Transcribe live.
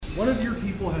one of your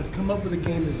people has come up with a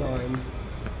game design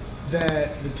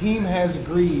that the team has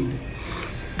agreed,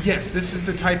 yes, this is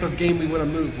the type of game we want to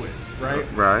move with, right?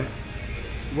 Right.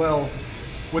 Well,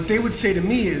 what they would say to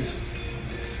me is,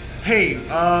 hey,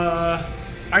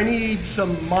 I need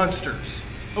some monsters.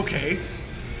 Okay.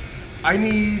 I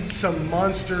need some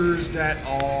monsters that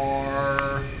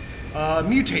are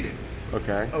mutated.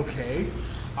 Okay. Okay.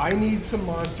 I need some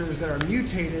monsters that are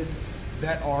mutated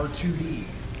that are 2D.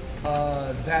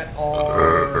 That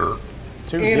are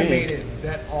 2D. animated.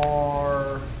 That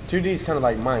are... 2D is kind of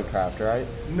like Minecraft, right?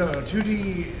 No,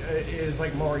 2D is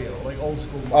like Mario, like old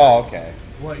school Mario. Oh, okay.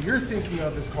 What you're thinking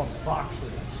of is called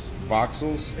voxels.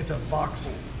 Voxels? It's a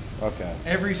voxel. Okay.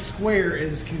 Every square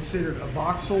is considered a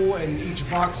voxel, and each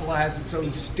voxel has its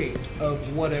own state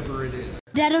of whatever it is.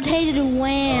 Dedicated to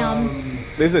Wham.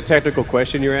 This is a technical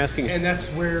question you're asking? And that's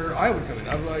where I would come in.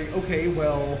 I'm like, okay,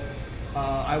 well,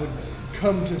 I would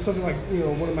come to something like,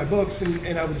 one of my books,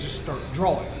 and I would just start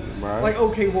drawing. Right. Like,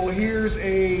 okay, well, here's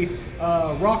a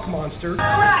rock monster.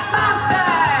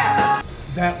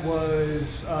 That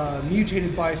was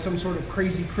mutated by some sort of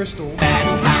crazy crystal.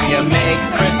 That's how you make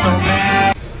Crystal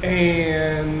Man.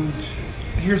 And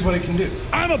here's what it can do.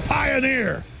 I'm a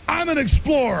pioneer. I'm an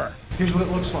explorer. Here's what it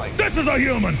looks like. This is a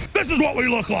human. This is what we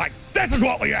look like. This is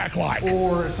what we act like.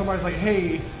 Or somebody's like,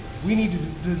 hey, we need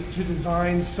to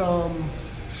design some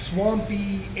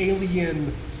swampy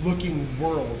alien-looking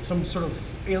world, some sort of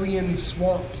alien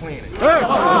swamp planet.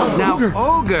 Now,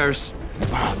 ogres,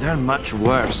 they're much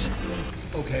worse.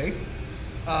 Okay.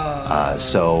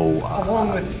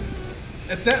 Along with,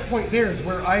 at that point there is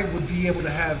where I would be able to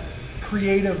have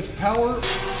creative power.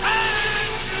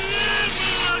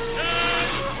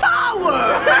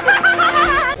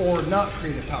 Or not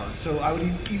creative power. So I would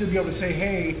either be able to say,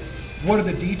 hey, what are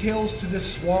the details to this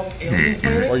swamp alien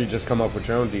planet? Or you just come up with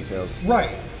your own details.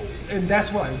 Right. And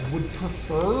that's what I would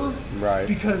prefer. Right.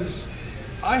 Because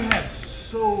I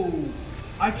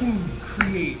can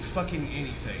create fucking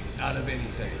anything out of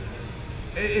anything.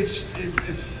 It's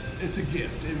a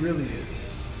gift. It really is.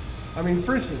 I mean,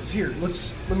 for instance, here,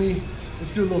 let's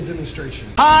do a little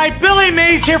demonstration. Hi, Billy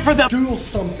Mays here for the Doodle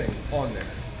something on there.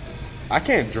 I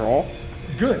can't draw.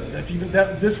 Good.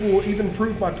 This will even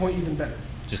prove my point even better.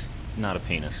 Just not a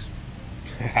penis.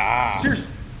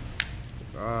 Seriously.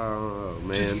 Oh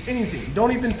man. Just anything.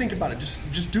 Don't even think about it.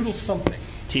 Just doodle something.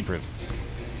 T-proof.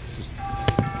 Just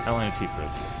outline a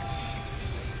T-proof.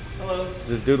 Hello.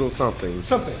 Just doodle something.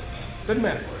 Something. Doesn't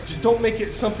matter. Just don't make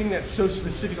it something that's so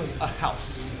specific, like a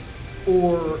house,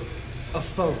 or a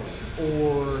phone,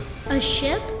 or A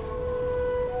ship?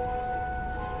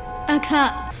 A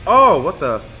cup. Oh, what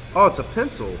the? Oh, it's a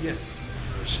pencil. yes,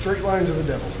 straight lines are the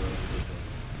devil.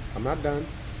 I'm not done.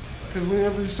 Because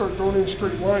whenever you start throwing in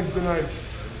straight lines, then I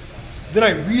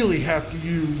really have to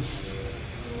use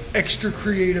extra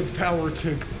creative power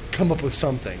to come up with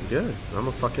something. Good.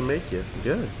 I'ma fucking make you.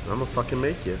 Good. I'ma fucking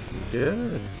make you.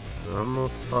 Good. I'ma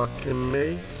fucking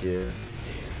make you.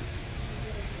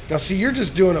 Now, see, you're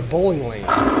just doing a bowling lane.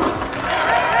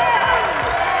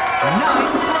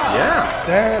 Yeah.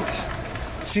 That's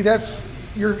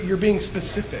you're being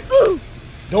specific.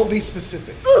 Don't be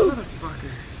specific.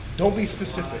 Motherfucker. Don't be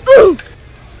specific.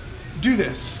 Do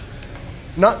this.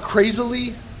 Not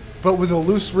crazily, but with a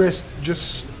loose wrist,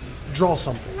 just draw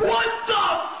something. What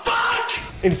the fuck?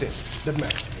 Anything. Doesn't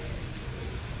matter.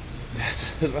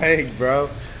 That's like, bro.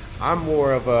 I'm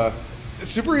more of a.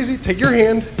 It's super easy. Take your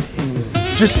hand.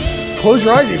 Just close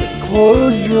your eyes even.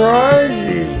 Close your eyes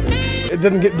even. It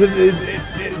doesn't get...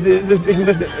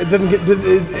 It doesn't get...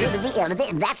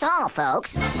 That's all,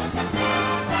 folks.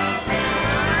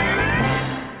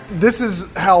 This is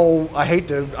how... I hate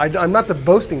to... I'm not the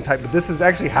boasting type, but this is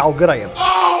actually how good I am.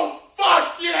 Oh,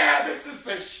 fuck yeah, this is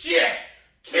the shit.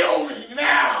 Kill me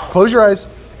now. Close your eyes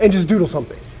and just doodle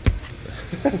something.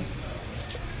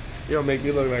 You don't make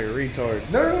me look like a retard.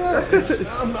 No.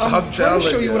 I'm trying to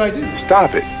show you what I do.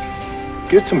 Stop it.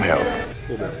 Get some help.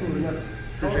 Absolutely nothing.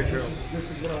 This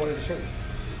is what I wanted to show you.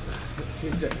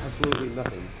 He said absolutely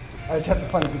nothing. I just have to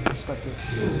find a good perspective.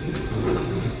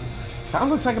 That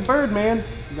looks like a bird, man.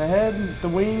 The head, the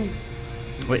wings.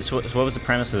 Wait, so what was the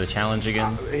premise of the challenge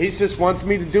again? He just wants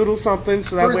me to doodle something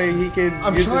so that way he can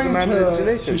I'm use his trying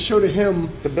imagination to show to him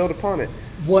to build upon it.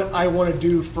 what I want to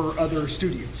do for other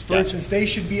studios. For instance,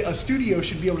 a studio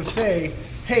should be able to say,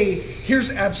 hey,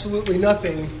 here's absolutely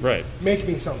nothing. Right. Make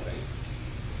me something.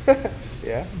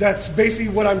 Yeah. That's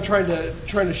basically what I'm trying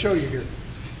to show you here.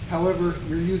 However,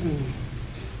 you're using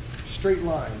straight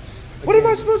lines. What am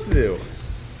I supposed to do?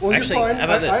 Well, Actually, you're fine. how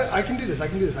about this? I can do this.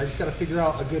 I just got to figure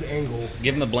out a good angle.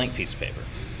 Give him a blank piece of paper.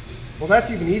 Well,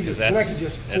 that's even easier. 'Cause then I that's- can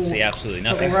just pull that's the absolutely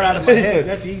something nothing right out of my premise. head.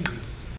 That's easy.